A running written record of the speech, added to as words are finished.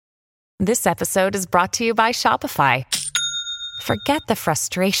This episode is brought to you by Shopify. Forget the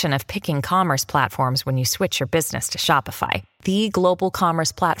frustration of picking commerce platforms when you switch your business to Shopify, the global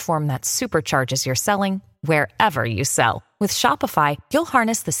commerce platform that supercharges your selling wherever you sell. With Shopify, you'll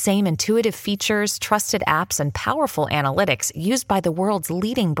harness the same intuitive features, trusted apps, and powerful analytics used by the world's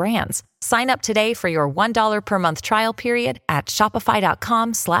leading brands. Sign up today for your $1 per month trial period at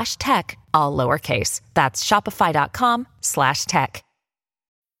shopify.com/tech, all lowercase. That's shopify.com/tech.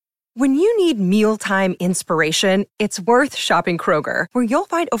 When you need mealtime inspiration, it's worth shopping Kroger, where you'll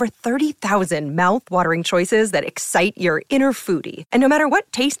find over 30,000 mouth-watering choices that excite your inner foodie. And no matter what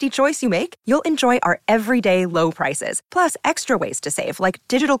tasty choice you make, you'll enjoy our everyday low prices, plus extra ways to save, like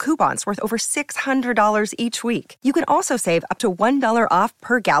digital coupons worth over $600 each week. You can also save up to $1 off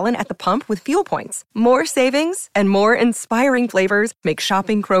per gallon at the pump with fuel points. More savings and more inspiring flavors make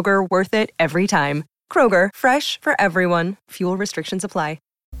shopping Kroger worth it every time. Kroger, fresh for everyone. Fuel restrictions apply.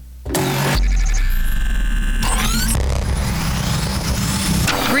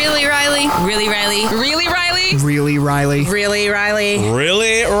 Really, Riley? Really, Riley? Really, Riley? Really, Riley? Really, Riley?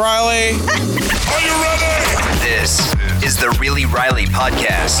 Really, Riley? Are you ready? This is the Really Riley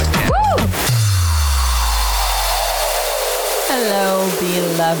Podcast. Woo! Hello,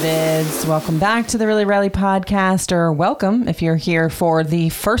 beloveds. Welcome back to the Really Riley Podcast, or welcome if you're here for the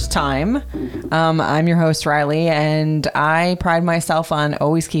first time. I'm your host, Riley, and I pride myself on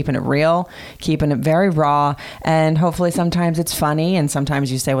always keeping it real, keeping it very raw, and hopefully sometimes it's funny, and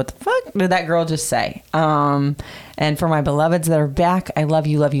sometimes you say, what the fuck did that girl just say? And for my beloveds that are back, I love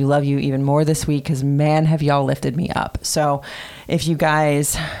you, love you, love you even more this week, because man, have y'all lifted me up. So if you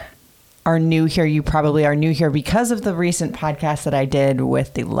guys are new here, you probably are new here because of the recent podcast that I did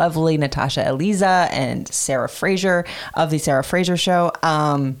with the lovely Natasha Eliza and Sarah Fraser of the Sarah Fraser Show.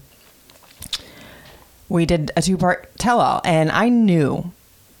 We did a 2-part tell-all, and I knew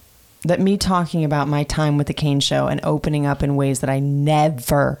that me talking about my time with the Kane Show and opening up in ways that I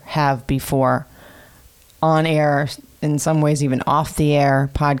never have before on air, in some ways even off the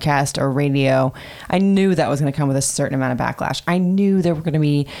air, podcast or radio, I knew that was going to come with a certain amount of backlash. I knew there were going to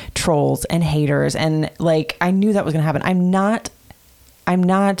be trolls and haters, and like I knew that was going to happen. I'm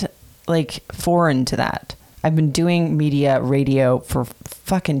not like foreign to that. I've been doing media radio for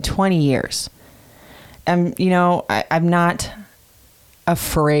fucking 20 years. And I'm not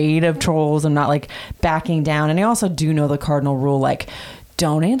afraid of trolls. I'm not like backing down. And I also do know the cardinal rule, like,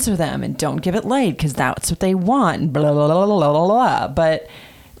 don't answer them and don't give it light because that's what they want. Blah, blah, blah, blah, blah, blah. But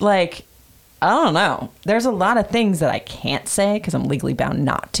like, I don't know. There's a lot of things that I can't say because I'm legally bound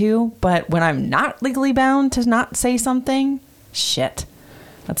not to. But when I'm not legally bound to not say something, shit.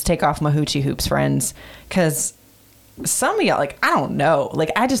 Let's take off my hoochie hoops, friends. Because some of y'all, like, I don't know. Like,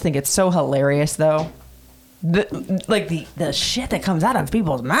 I just think it's so hilarious, though. The shit that comes out of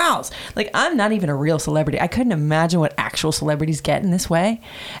people's mouths. Like, I'm not even a real celebrity. I couldn't imagine what actual celebrities get in this way.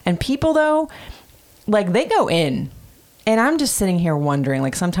 And people, though, like, they go in. And I'm just sitting here wondering,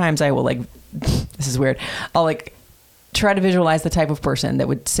 like, sometimes I will, like, this is weird. I'll, like, try to visualize the type of person that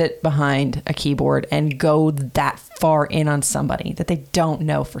would sit behind a keyboard and go that far in on somebody that they don't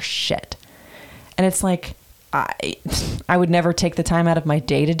know for shit. And it's like, I would never take the time out of my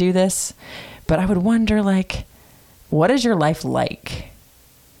day to do this. But I would wonder, like, what is your life like?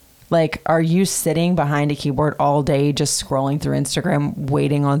 Like, are you sitting behind a keyboard all day just scrolling through Instagram,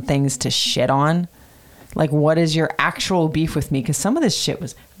 waiting on things to shit on? Like, what is your actual beef with me? Because some of this shit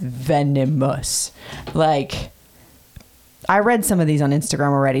was venomous. Like, I read some of these on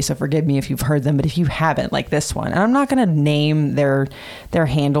Instagram already, so forgive me if you've heard them. But if you haven't, like this one, and I'm not going to name their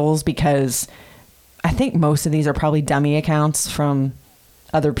handles because I think most of these are probably dummy accounts from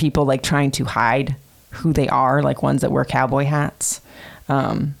other people, like trying to hide who they are, like ones that wear cowboy hats.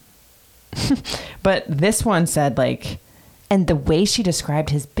 But this one said, like, and the way she described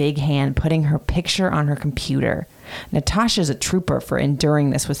his big hand putting her picture on her computer. Natasha's a trooper for enduring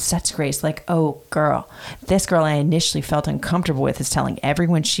this with such grace. Like, oh, girl, this girl I initially felt uncomfortable with is telling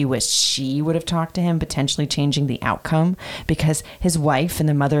everyone she wished she would have talked to him, potentially changing the outcome because his wife and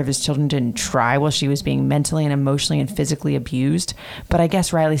the mother of his children didn't try while she was being mentally and emotionally and physically abused. But I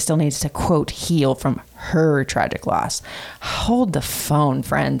guess Riley still needs to, quote, heal from her tragic loss. Hold the phone,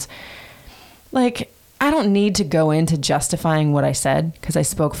 friends. Like, I don't need to go into justifying what I said because I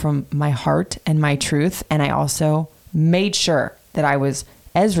spoke from my heart and my truth. And I also made sure that I was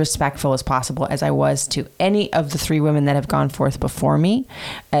as respectful as possible as I was to any of the 3 women that have gone forth before me,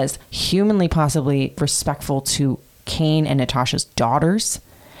 as humanly possibly respectful to Kane and Natasha's daughters,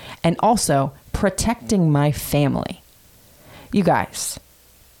 and also protecting my family. You guys,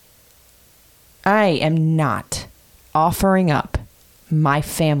 I am not offering up my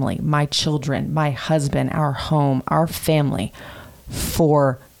family, my children, my husband, our home, our family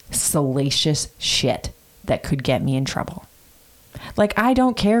for salacious shit that could get me in trouble. Like, I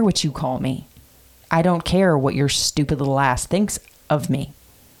don't care what you call me. I don't care what your stupid little ass thinks of me.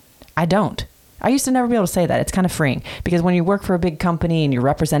 I don't. I used to never be able to say that. It's kind of freeing because when you work for a big company and you're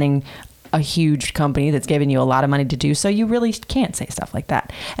representing a huge company that's giving you a lot of money to do so, you really can't say stuff like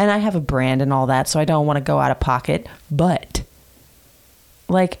that. And I have a brand and all that, so I don't want to go out of pocket. But,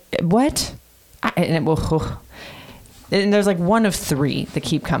 like, what? And there's like one of three that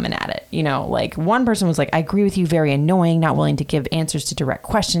keep coming at it. You know, like one person was like, I agree with you, very annoying, not willing to give answers to direct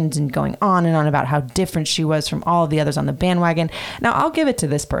questions and going on and on about how different she was from all of the others on the bandwagon. Now, I'll give it to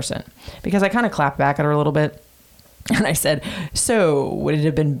this person because I kind of clapped back at her a little bit. And I said, so would it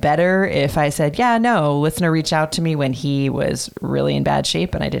have been better if I said, yeah, no, listener reached out to me when he was really in bad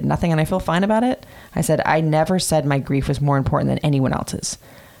shape and I did nothing and I feel fine about it? I said, I never said my grief was more important than anyone else's.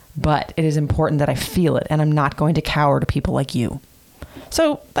 But it is important that I feel it, and I'm not going to cower to people like you.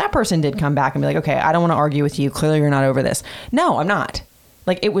 So that person did come back and be like, okay, I don't want to argue with you. Clearly you're not over this. No, I'm not.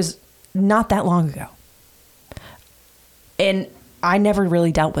 Like, it was not that long ago. And I never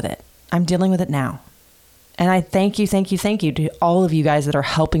really dealt with it. I'm dealing with it now. And I thank you to all of you guys that are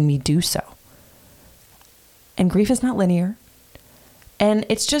helping me do so. And grief is not linear. And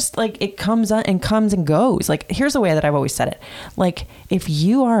it's just like it comes and goes. Like, here's the way that I've always said it. Like, if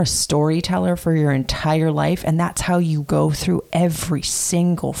you are a storyteller for your entire life and that's how you go through every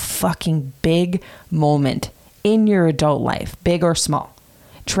single fucking big moment in your adult life, big or small,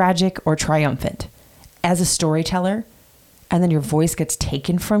 tragic or triumphant, as a storyteller, and then your voice gets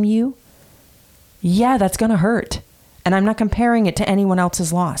taken from you, yeah, that's going to hurt. And I'm not comparing it to anyone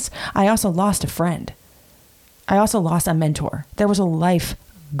else's loss. I also lost a friend. I also lost a mentor. There was a life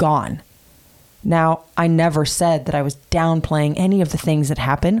gone. Now, I never said that I was downplaying any of the things that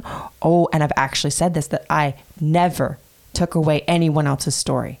happened. Oh, and I've actually said this, that I never took away anyone else's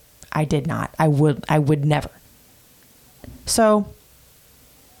story. I did not. I would never. So,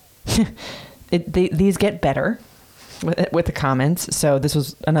 these get better with the comments. So this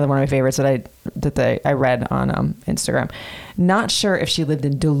was another one of my favorites that I read on Instagram. Not sure if she lived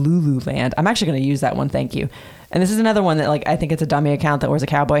in Delulu land. I'm actually going to use that one. Thank you. And this is another one that, like, I think it's a dummy account that wears a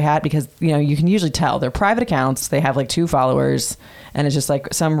cowboy hat because, you know, you can usually tell they're private accounts. They have like 2 followers and it's just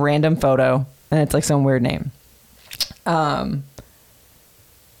like some random photo and it's like some weird name.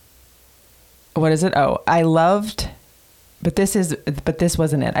 What is it? Oh, But this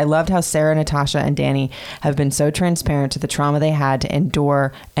wasn't it. I loved how Sarah, Natasha, and Danny have been so transparent to the trauma they had to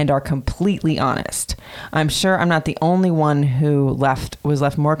endure and are completely honest. I'm sure I'm not the only one who was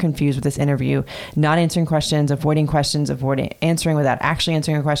left more confused with this interview, not answering questions, avoiding answering without actually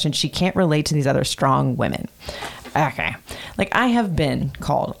answering a question. She can't relate to these other strong women. Okay. Like, I have been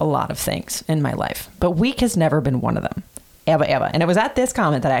called a lot of things in my life, but weak has never been one of them. Ever. And it was at this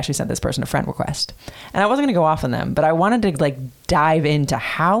comment that I actually sent this person a friend request. And I wasn't going to go off on them, but I wanted to like dive into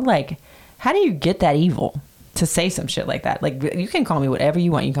how do you get that evil to say some shit like that? Like, you can call me whatever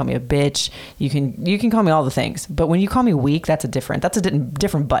you want. You can call me a bitch. You can call me all the things. But when you call me weak, that's a different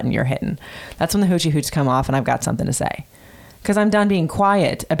button you're hitting. That's when the hoochie hooch come off and I've got something to say. Because I'm done being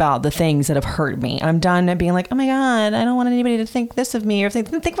quiet about the things that have hurt me. I'm done being like, oh my God, I don't want anybody to think this of me. Or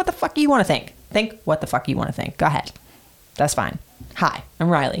think what the fuck you want to think. Think what the fuck you want to think. Go ahead. That's fine. Hi, I'm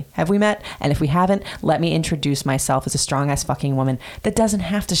Riley. Have we met? And if we haven't, let me introduce myself as a strong-ass fucking woman that doesn't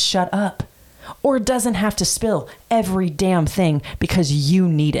have to shut up or doesn't have to spill every damn thing because you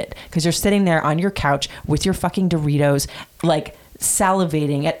need it. Because you're sitting there on your couch with your fucking Doritos, like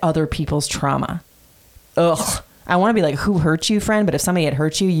salivating at other people's trauma. Ugh. I want to be like, who hurt you, friend? But if somebody had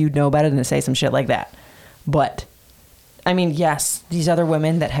hurt you, you'd know better than to say some shit like that. But, I mean, yes, these other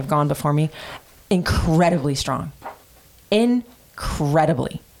women that have gone before me, incredibly strong.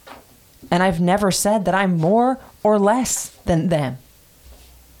 Incredibly. And I've never said that I'm more or less than them.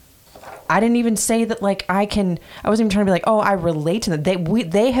 I didn't even say that, like, I wasn't even trying to be like, oh, I relate to them.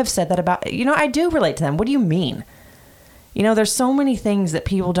 They have said that about, I do relate to them. What do you mean? There's so many things that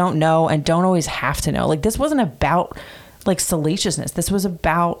people don't know and don't always have to know. Like, this wasn't about like salaciousness. This was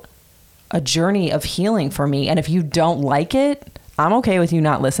about a journey of healing for me. And if you don't like it, I'm okay with you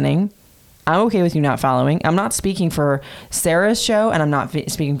not listening. I'm okay with you not following. I'm not speaking for Sarah's show and I'm not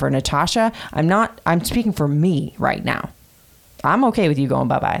speaking for Natasha. I'm speaking for me right now. I'm okay with you going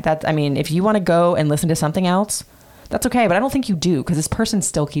bye-bye. If you want to go and listen to something else, that's okay. But I don't think you do because this person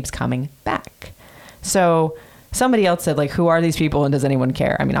still keeps coming back. So somebody else said, like, who are these people and does anyone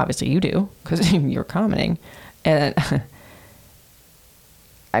care? I mean, obviously you do because you're commenting. And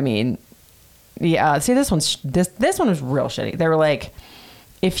I mean, Yeah. See, this one was real shitty. They were like,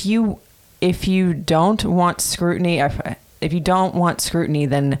 if you don't want scrutiny,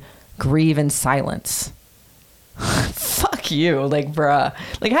 then grieve in silence. Fuck you. Like, bruh.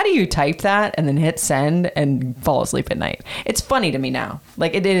 Like, how do you type that and then hit send and fall asleep at night? It's funny to me now.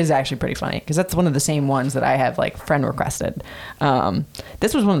 Like, it is actually pretty funny because that's one of the same ones that I have, like, friend requested.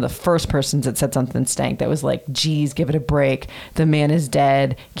 This was one of the first persons that said something stank that was like, geez, give it a break. The man is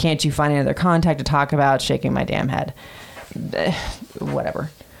dead. Can't you find another contact to talk about? Shaking my damn head. Whatever.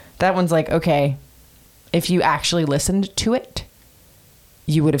 That one's like, okay, if you actually listened to it,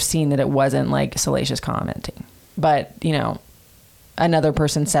 you would have seen that it wasn't like salacious commenting. But, you know, another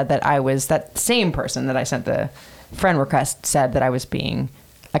person said that same person that I sent the friend request said that I was being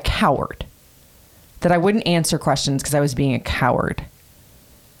a coward. That I wouldn't answer questions because I was being a coward.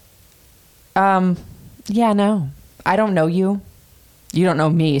 Yeah, no. I don't know you. You don't know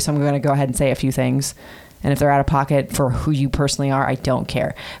me, so I'm going to go ahead and say a few things. And if they're out of pocket for who you personally are, I don't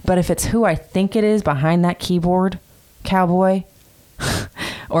care. But if it's who I think it is behind that keyboard, cowboy,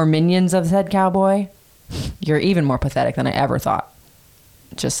 or minions of said cowboy, you're even more pathetic than I ever thought.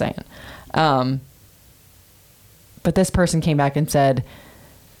 Just saying. But this person came back and said,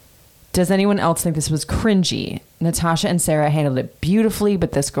 does anyone else think this was cringy? Natasha and Sarah handled it beautifully,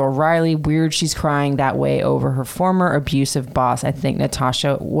 but this girl Riley, weird she's crying that way over her former abusive boss. I think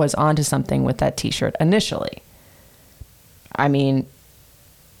Natasha was onto something with that t-shirt initially. I mean,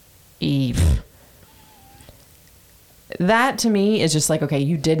 Eve. That to me is just like, okay,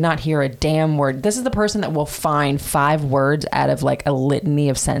 you did not hear a damn word. This is the person that will find 5 words out of like a litany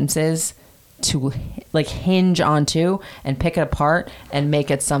of sentences to like hinge onto and pick it apart and make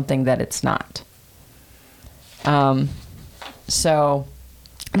it something that it's not. So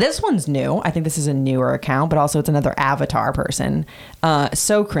this one's new. I think this is a newer account, but also it's another avatar person.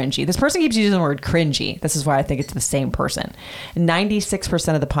 So cringy. This person keeps using the word cringy. This is why I think it's the same person.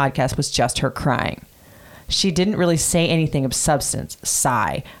 96% of the podcast was just her crying. She didn't really say anything of substance.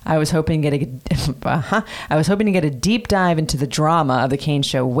 Sigh. I was hoping to get a deep dive into the drama of the Kane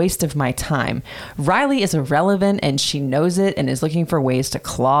Show. Waste of my time. Riley is irrelevant and she knows it and is looking for ways to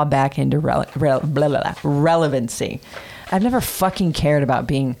claw back into relevancy. I've never fucking cared about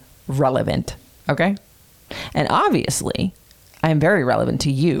being relevant. Okay? And obviously, I'm very relevant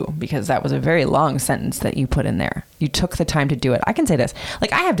to you because that was a very long sentence that you put in there. You took the time to do it. I can say this.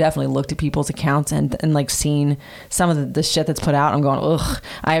 Like, I have definitely looked at people's accounts and like seen some of the shit that's put out. I'm going, ugh,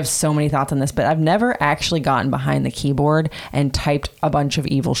 I have so many thoughts on this, but I've never actually gotten behind the keyboard and typed a bunch of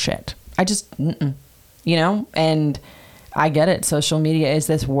evil shit. I just, you know, and I get it. Social media is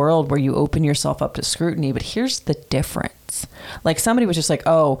this world where you open yourself up to scrutiny, but here's the difference. Like, somebody was just like,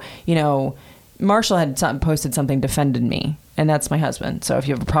 oh, you know, Marshall had posted something, defended me, and that's my husband. So if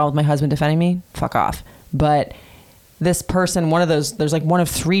you have a problem with my husband defending me, fuck off. But this person, one of those, there's like one of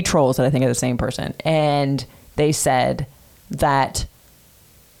 3 trolls that I think are the same person. And they said that,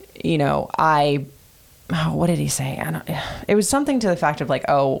 you know, what did he say? It was something to the fact of like,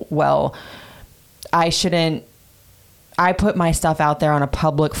 oh, well, I put my stuff out there on a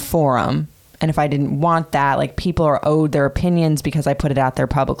public forum. And if I didn't want that, like, people are owed their opinions because I put it out there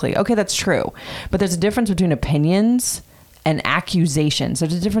publicly. Okay, that's true. But there's a difference between opinions and accusations.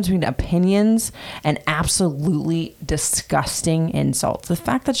 There's a difference between opinions and absolutely disgusting insults. The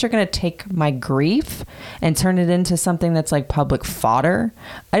fact that you're going to take my grief and turn it into something that's like public fodder,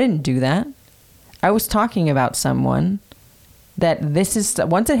 I didn't do that. I was talking about someone that this is,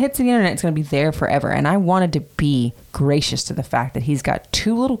 once it hits the internet, it's going to be there forever. And I wanted to be gracious to the fact that he's got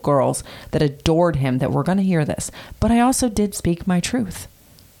 2 little girls that adored him that were going to hear this. But I also did speak my truth.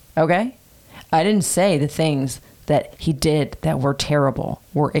 Okay? I didn't say the things that he did that were terrible,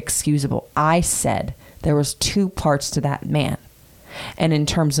 were excusable. I said there was 2 parts to that man. And in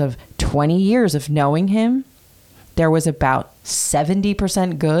terms of 20 years of knowing him, there was about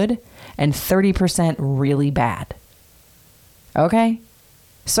 70% good and 30% really bad. Okay?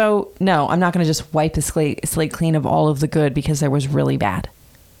 So, no, I'm not going to just wipe the slate clean of all of the good because there was really bad.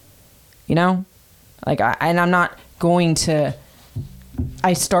 You know? Like, I'm not going to...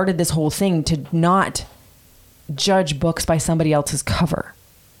 I started this whole thing to not judge books by somebody else's cover.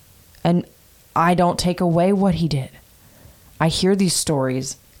 And I don't take away what he did. I hear these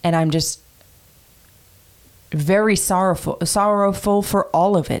stories and I'm just very sorrowful for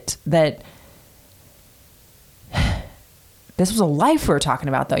all of it. That this was a life we were talking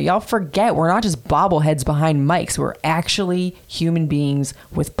about, though. Y'all forget we're not just bobbleheads behind mics. We're actually human beings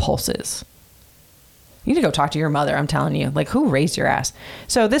with pulses. You need to go talk to your mother, I'm telling you. Like, who raised your ass?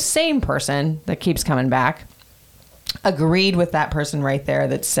 So this same person that keeps coming back agreed with that person right there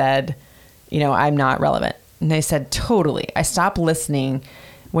that said, I'm not relevant. And they said, totally. I stopped listening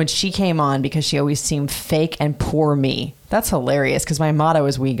when she came on because she always seemed fake and poor me. That's hilarious because my motto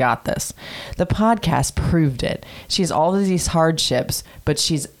is we got this. The podcast proved it. She has all of these hardships, but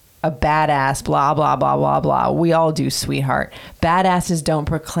she's a badass, blah, blah, blah, blah, blah. We all do, sweetheart. Badasses don't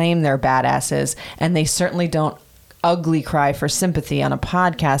proclaim they're badasses, and they certainly don't ugly cry for sympathy on a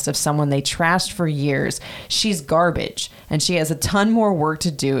podcast of someone they trashed for years. She's garbage, and she has a ton more work to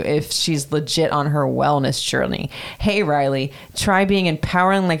do if she's legit on her wellness journey. Hey, Riley, try being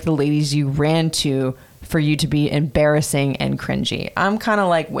empowering like the ladies you ran to for you to be embarrassing and cringy. I'm kind of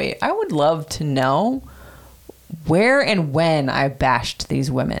like, wait, I would love to know where and when I bashed these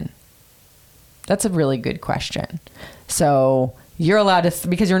women. That's a really good question. So you're allowed to,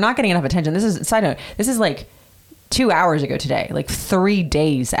 because you're not getting enough attention. This is, side note, this is like 2 hours ago today, like 3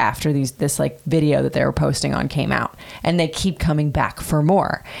 days after this like video that they were posting on came out, and they keep coming back for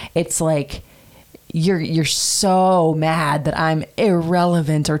more. It's like, you're so mad that I'm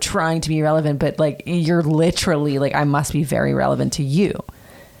irrelevant or trying to be relevant, but like you're literally like, I must be very relevant to you,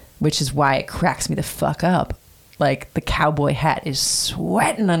 which is why it cracks me the fuck up. Like the cowboy hat is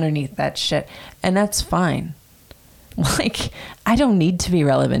sweating underneath that shit, and that's fine. Like, I don't need to be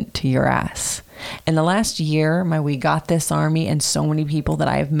relevant to your ass. In the last year, my We Got This army and so many people that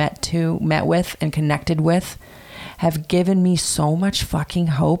I have met with and connected with have given me so much fucking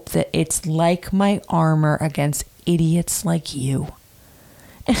hope that it's like my armor against idiots like you.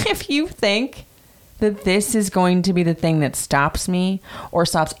 And if you think that this is going to be the thing that stops me or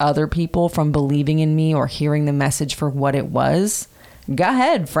stops other people from believing in me or hearing the message for what it was, go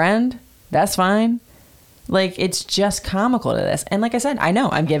ahead, friend. That's fine. Like, it's just comical to this. And like I said, I know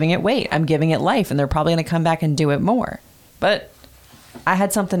I'm giving it weight. I'm giving it life, and they're probably going to come back and do it more. But I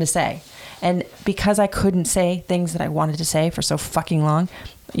had something to say. And because I couldn't say things that I wanted to say for so fucking long,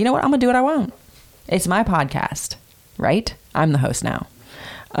 you know what? I'm going to do what I want. It's my podcast, right? I'm the host now.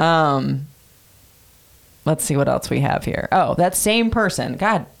 Let's see what else we have here. Oh, that same person.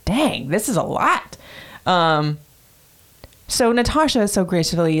 God dang, this is a lot. So Natasha so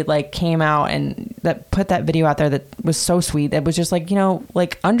gracefully like came out and put that video out there that was so sweet. That was just like,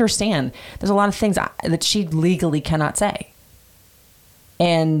 like understand there's a lot of things that she legally cannot say.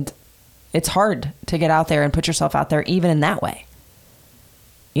 And it's hard to get out there and put yourself out there even in that way.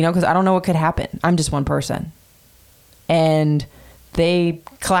 Because I don't know what could happen. I'm just one person. And they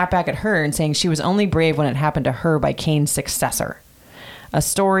clap back at her and saying she was only brave when it happened to her by Kane's successor. A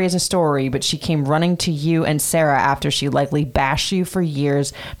story is a story, but she came running to you and Sarah after she likely bashed you for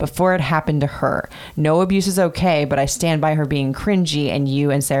years before it happened to her. No abuse is okay, but I stand by her being cringy and you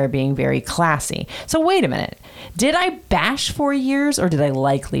and Sarah being very classy. So wait a minute. Did I bash for years, or did I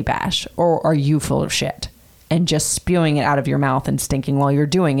likely bash? Or are you full of shit and just spewing it out of your mouth and stinking while you're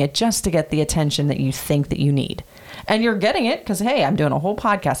doing it just to get the attention that you think that you need? And you're getting it because, hey, I'm doing a whole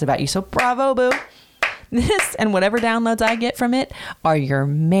podcast about you. So bravo, boo. This and whatever downloads I get from it are your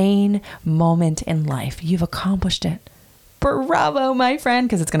main moment in life. You've accomplished it. Bravo, my friend,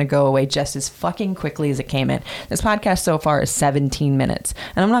 because it's going to go away just as fucking quickly as it came in. This podcast so far is 17 minutes,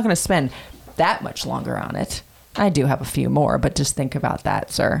 and I'm not going to spend that much longer on it. I do have a few more, but just think about that,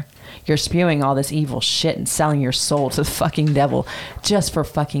 sir. You're spewing all this evil shit and selling your soul to the fucking devil just for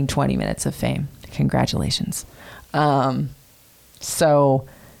fucking 20 minutes of fame. Congratulations. So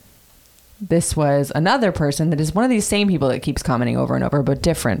this was another person that is one of these same people that keeps commenting over and over, but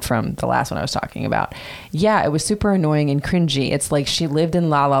different from the last one I was talking about. Yeah, it was super annoying and cringy. It's like she lived in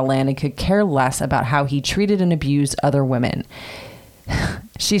La La Land and could care less about how he treated and abused other women.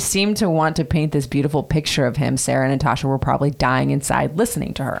 She seemed to want to paint this beautiful picture of him. Sarah and Natasha were probably dying inside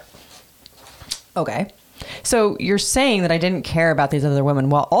listening to her. Okay. So you're saying that I didn't care about these other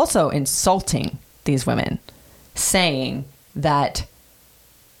women while also insulting these women, saying that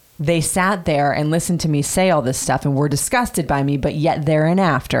they sat there and listened to me say all this stuff and were disgusted by me, but yet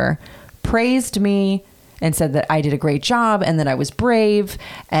thereafter praised me and said that I did a great job and that I was brave.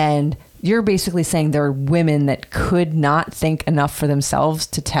 And you're basically saying there are women that could not think enough for themselves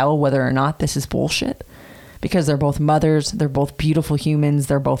to tell whether or not this is bullshit, because they're both mothers, they're both beautiful humans,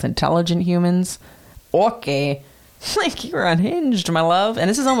 they're both intelligent humans. Okay. Like, you're unhinged, my love. And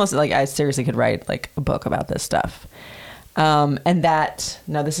this is almost like I seriously could write like a book about this stuff. And that,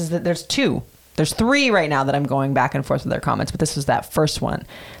 no, this is that there's three right now that I'm going back and forth with their comments, but this was that first one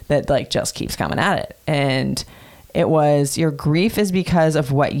that like just keeps coming at it. And it was, your grief is because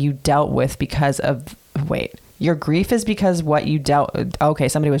of what you dealt with your grief is because what you dealt with. Okay,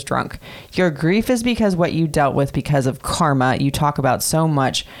 somebody was drunk. Your grief is because what you dealt with because of karma you talk about so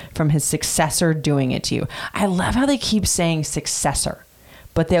much from his successor doing it to you. I love how they keep saying successor.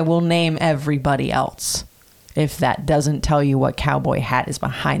 but they will name everybody else if that doesn't tell you what cowboy hat is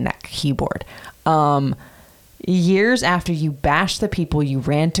behind that keyboard. Years after you bashed the people you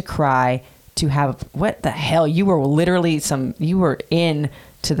ran to cry to have, what the hell? You were literally you were in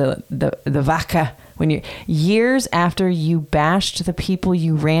to the vaca when years after you bashed the people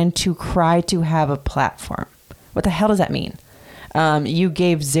you ran to cry to have a platform. What the hell does that mean? You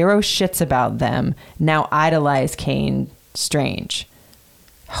gave zero shits about them. Now idolize Kane Strange.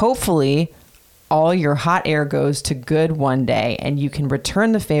 Hopefully, all your hot air goes to good one day and you can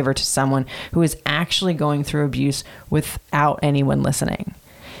return the favor to someone who is actually going through abuse without anyone listening.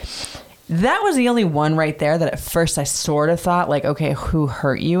 That was the only one right there that at first I sort of thought, like, okay, who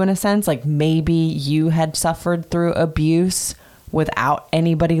hurt you in a sense? Like maybe you had suffered through abuse without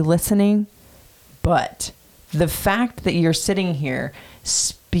anybody listening. But the fact that you're sitting here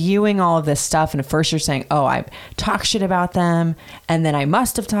spewing all of this stuff, and at first you're saying, oh, I talk shit about them, and then I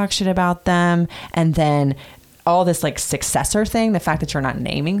must have talked shit about them, and then all this like successor thing, the fact that you're not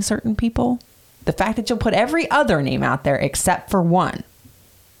naming certain people, the fact that you'll put every other name out there except for one,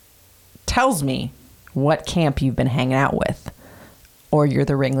 tells me what camp you've been hanging out with or you're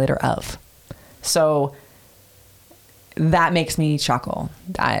the ringleader of. So that makes me chuckle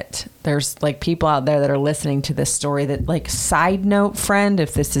that there's like people out there that are listening to this story that, like, side note, friend,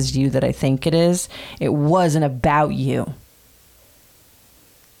 if this is you that I think it is, it wasn't about you.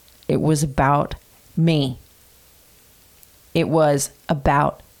 It was about me. It was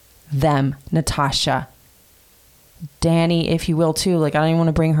about them, Natasha, Danny, if you will, too. Like, I don't even want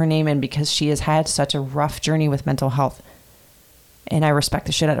to bring her name in because she has had such a rough journey with mental health. And I respect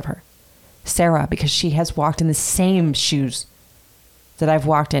the shit out of her. Sarah, because she has walked in the same shoes that I've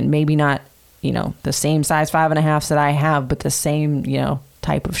walked in. Maybe not, the same size 5.5 that I have, but the same,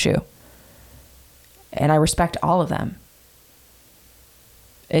 type of shoe. And I respect all of them.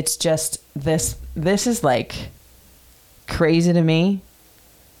 It's just this is like crazy to me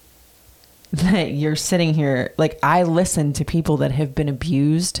that you're sitting here. Like, I listen to people that have been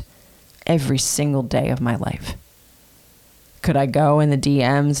abused every single day of my life. Could I go in the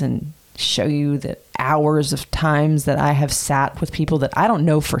DMs and show you the hours of times that I have sat with people that I don't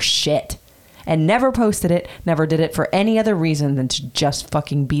know for shit and never posted it, never did it for any other reason than to just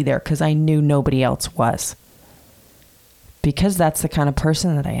fucking be there because I knew nobody else was. Because that's the kind of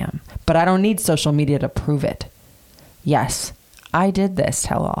person that I am. But I don't need social media to prove it. Yes, I did this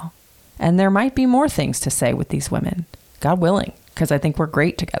tell all. And there might be more things to say with these women, God willing, because I think we're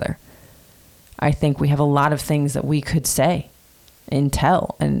great together. I think we have a lot of things that we could say and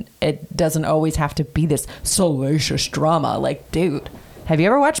tell, and it doesn't always have to be this salacious drama. Like, dude, have you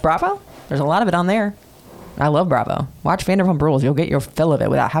ever watched Bravo? There's a lot of it on there. I love Bravo. Watch Vanderpump Rules. You'll get your fill of it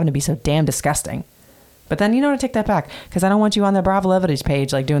without having to be so damn disgusting. But then, I take that back, because I don't want you on the Bravo Evidence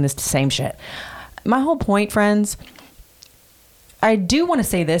page like doing this same shit. My whole point, friends, I do want to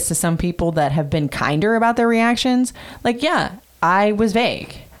say this to some people that have been kinder about their reactions. Like, yeah, I was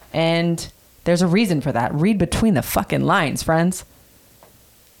vague, and there's a reason for that. Read between the fucking lines, friends.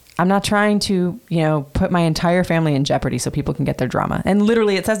 I'm not trying to, put my entire family in jeopardy so people can get their drama. And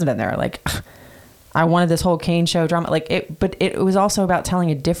literally it says it in there. Like, I wanted this whole Kane show drama. But it was also about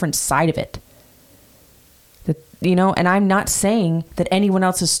telling a different side of it. And I'm not saying that anyone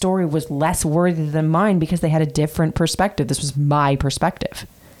else's story was less worthy than mine because they had a different perspective. This was my perspective.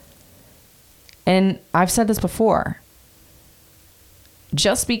 And I've said this before.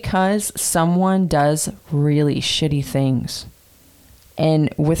 Just because someone does really shitty things,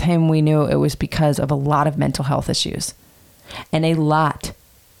 and with him we knew it was because of a lot of mental health issues and a lot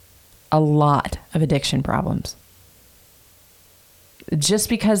of addiction problems. Just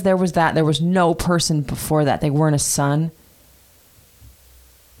because there was that, there was no person before that. They weren't a son.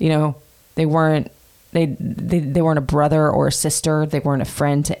 They weren't a brother or a sister. They weren't a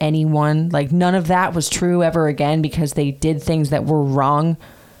friend to anyone. Like, none of that was true ever again because they did things that were wrong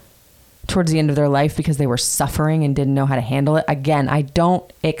towards the end of their life because they were suffering and didn't know how to handle it. Again, I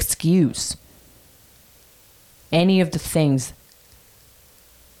don't excuse any of the things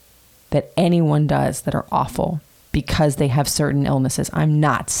that anyone does that are awful because they have certain illnesses. I'm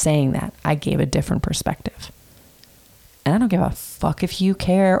not saying that. I gave a different perspective. And I don't give a fuck if you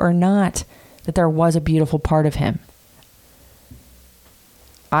care or not that there was a beautiful part of him.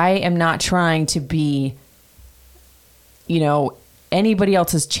 I am not trying to be, anybody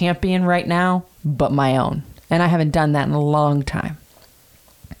else's champion right now but my own. And I haven't done that in a long time.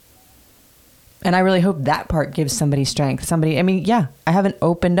 And I really hope that part gives somebody strength. I haven't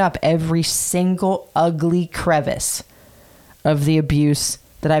opened up every single ugly crevice of the abuse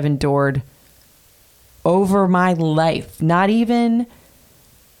that I've endured over my life. Not even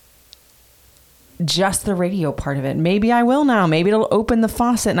just the radio part of it. Maybe I will now. Maybe it'll open the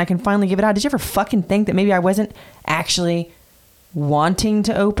faucet and I can finally give it out. Did you ever fucking think that maybe I wasn't actually wanting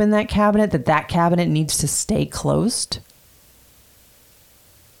to open that cabinet, that cabinet needs to stay closed?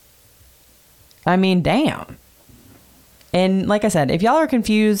 I mean, damn. And like I said, if y'all are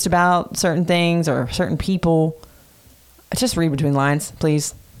confused about certain things or certain people, just read between lines,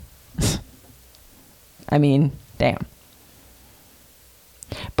 please. I mean, damn.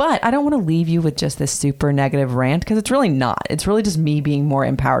 But I don't want to leave you with just this super negative rant, because it's really not. It's really just me being more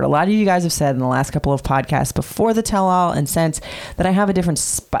empowered. A lot of you guys have said in the last couple of podcasts before the tell-all and since that I have a different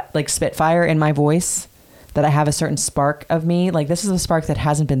spitfire in my voice, that I have a certain spark of me. Like, this is a spark that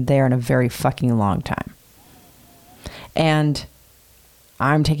hasn't been there in a very fucking long time. And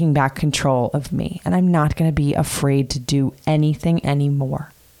I'm taking back control of me, and I'm not going to be afraid to do anything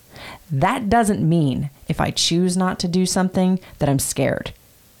anymore. That doesn't mean if I choose not to do something that I'm scared.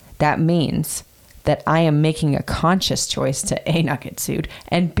 That means that I am making a conscious choice to A, not get sued,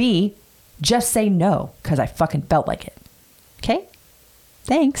 and B, just say no because I fucking felt like it. Okay?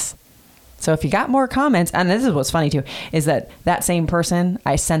 Thanks. So if you got more comments, and this is what's funny too, is that same person,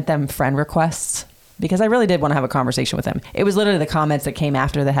 I sent them friend requests because I really did want to have a conversation with them. It was literally the comments that came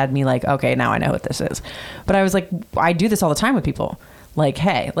after that had me like, okay, now I know what this is. But I was like, I do this all the time with people. Like,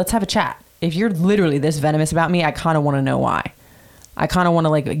 hey, let's have a chat. If you're literally this venomous about me, I kind of want to know why. I kind of want to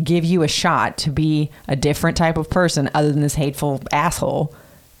like give you a shot to be a different type of person other than this hateful asshole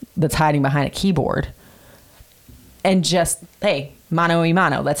that's hiding behind a keyboard. And just, hey, mano y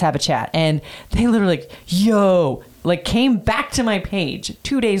mano, let's have a chat. And they literally like, yo, like came back to my page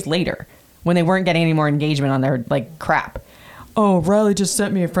 2 days later when they weren't getting any more engagement on their like crap. Oh, Riley just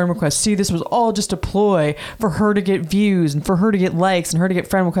sent me a friend request. See, this was all just a ploy for her to get views and for her to get likes and her to get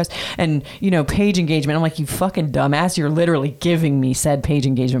friend requests and, you know, page engagement. I'm like, you fucking dumbass. You're literally giving me said page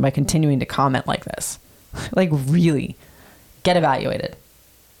engagement by continuing to comment like this. Like, really, get evaluated.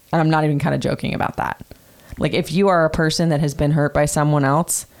 And I'm not even kind of joking about that. Like, if you are a person that has been hurt by someone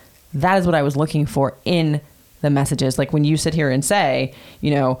else, that is what I was looking for in the messages. Like when you sit here and say,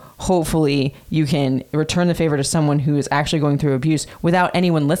 you know, hopefully you can return the favor to someone who is actually going through abuse without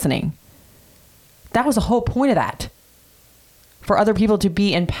anyone listening. That was the whole point of that. For other people to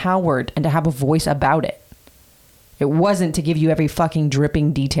be empowered and to have a voice about it. It wasn't to give you every fucking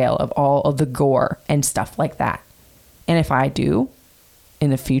dripping detail of all of the gore and stuff like that. And if I do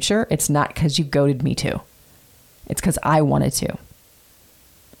in the future, it's not because you goaded me to. It's because I wanted to.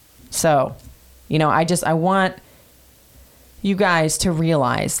 So, you know, I want you guys to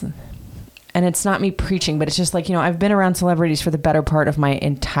realize, and it's not me preaching, but it's just like, you know, I've been around celebrities for the better part of my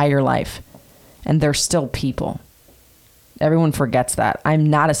entire life, and they're still people. Everyone forgets that. I'm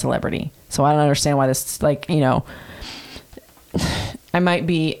not a celebrity, so I don't understand why this, like, you know, I might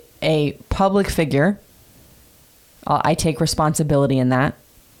be a public figure. I take responsibility in that,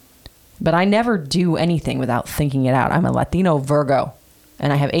 but I never do anything without thinking it out. I'm a Latino Virgo.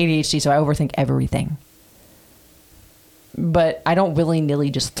 And I have ADHD, so I overthink everything. But I don't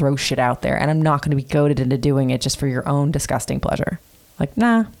willy-nilly just throw shit out there. And I'm not going to be goaded into doing it just for your own disgusting pleasure. Like,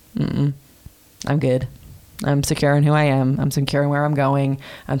 nah. I'm good. I'm secure in who I am. I'm secure in where I'm going.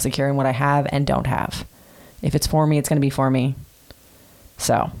 I'm secure in what I have and don't have. If it's for me, it's going to be for me.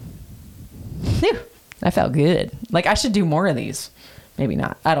 So, phew, I felt good. Like, I should do more of these. Maybe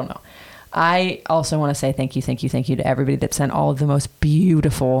not. I don't know. I also want to say thank you to everybody that sent all of the most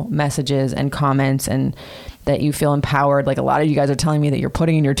beautiful messages and comments and that you feel empowered. Like a lot of you guys are telling me that you're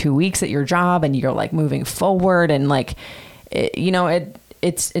putting in your 2 weeks at your job and you're like moving forward and like,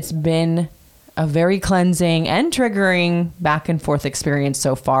 it's been a very cleansing and triggering back and forth experience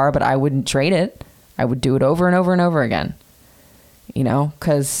so far, but I wouldn't trade it. I would do it over and over and over again, you know,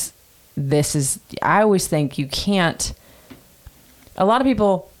 because I always think you can't, a lot of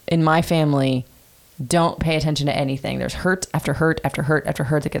people in my family don't pay attention to anything. There's hurt after hurt after hurt after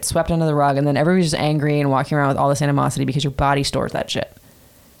hurt that gets swept under the rug. And then everybody's just angry and walking around with all this animosity because your body stores that shit.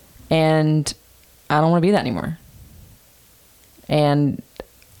 And I don't want to be that anymore. And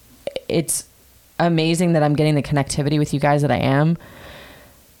it's amazing that I'm getting the connectivity with you guys that I am.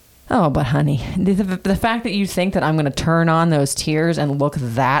 Oh, but honey, the fact that you think that I'm going to turn on those tears and look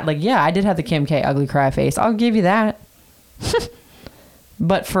that, like, yeah, I did have the Kim K ugly cry face. I'll give you that.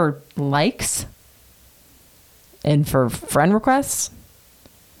 But for likes and for friend requests,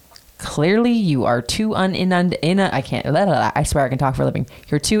 clearly you are too I swear I can talk for a living.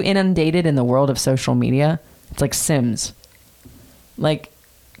 You're too inundated in the world of social media. It's like Sims. Like,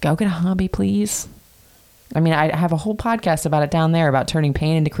 go get a hobby, please. I mean, I have a whole podcast about it down there about turning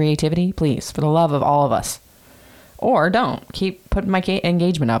pain into creativity. Please, for the love of all of us. Or don't. Keep putting my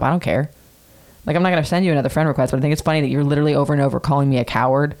engagement up. I don't care. Like, I'm not going to send you another friend request, but I think it's funny that you're literally over and over calling me a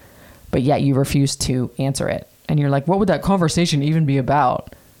coward, but yet you refuse to answer it. And you're like, what would that conversation even be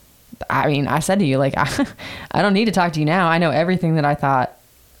about? I mean, I said to you, like, I don't need to talk to you now. I know everything that I thought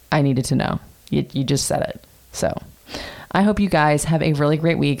I needed to know. You just said it. So I hope you guys have a really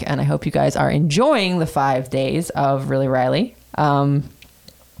great week, and I hope you guys are enjoying the 5 days of Really Riley,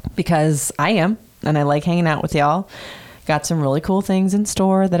 because I am, and I like hanging out with y'all. Got some really cool things in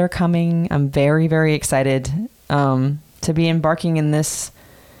store that are coming. I'm very, very excited to be embarking in this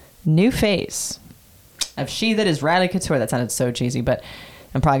new phase of She That Is Riley Couture. That sounded so cheesy, but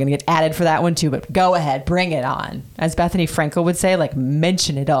I'm probably going to get added for that one too. But go ahead, bring it on. As Bethany Frankel would say, like,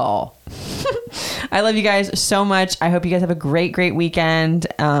 mention it all. I love you guys so much. I hope you guys have a great, great weekend.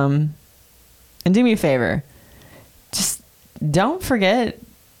 And do me a favor. Just don't forget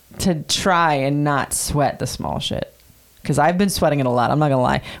to try and not sweat the small shit. Because I've been sweating it a lot. I'm not going to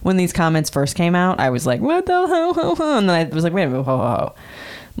lie. When these comments first came out, I was like, what the ho, ho, ho? And then I was like, wait a minute, ho, ho, ho.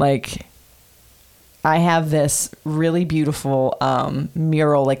 Like, I have this really beautiful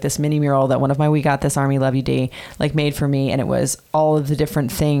mural, like this mini mural that one of my We Got This Army Love You D like made for me. And it was all of the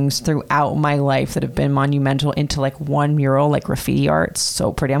different things throughout my life that have been monumental into like one mural, like graffiti art. It's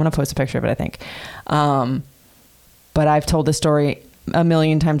so pretty. I'm going to post a picture of it, I think. But I've told this story a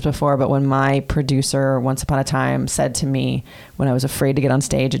million times before, but when my producer once upon a time said to me when I was afraid to get on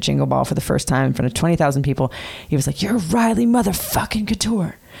stage at Jingle Ball for the first time in front of 20,000 people, he was like, you're Riley motherfucking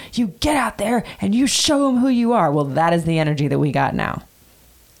Couture. You get out there and you show them who you are. Well, that is the energy that we got now.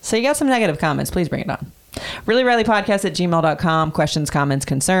 So you got some negative comments, please bring it on. ReallyRileyPodcast@gmail.com. Questions, comments,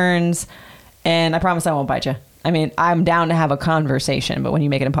 concerns. And I promise I won't bite you. I mean, I'm down to have a conversation, but when you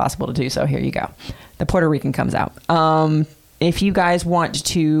make it impossible to do so, here you go. The Puerto Rican comes out. If you guys want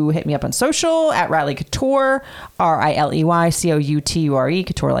to hit me up on social, at Riley Couture, RILEYCOUTURE,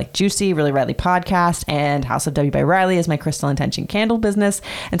 Couture like juicy, Really Riley Podcast, and House of W by Riley is my Crystal Intention candle business.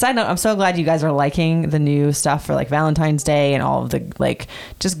 And side note, I'm so glad you guys are liking the new stuff for like Valentine's Day and all of the like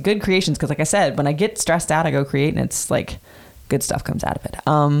just good creations. Because like I said, when I get stressed out, I go create, and it's like good stuff comes out of it.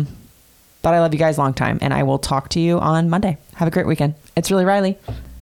 But I love you guys long time, and I will talk to you on Monday. Have a great weekend. It's Really Riley.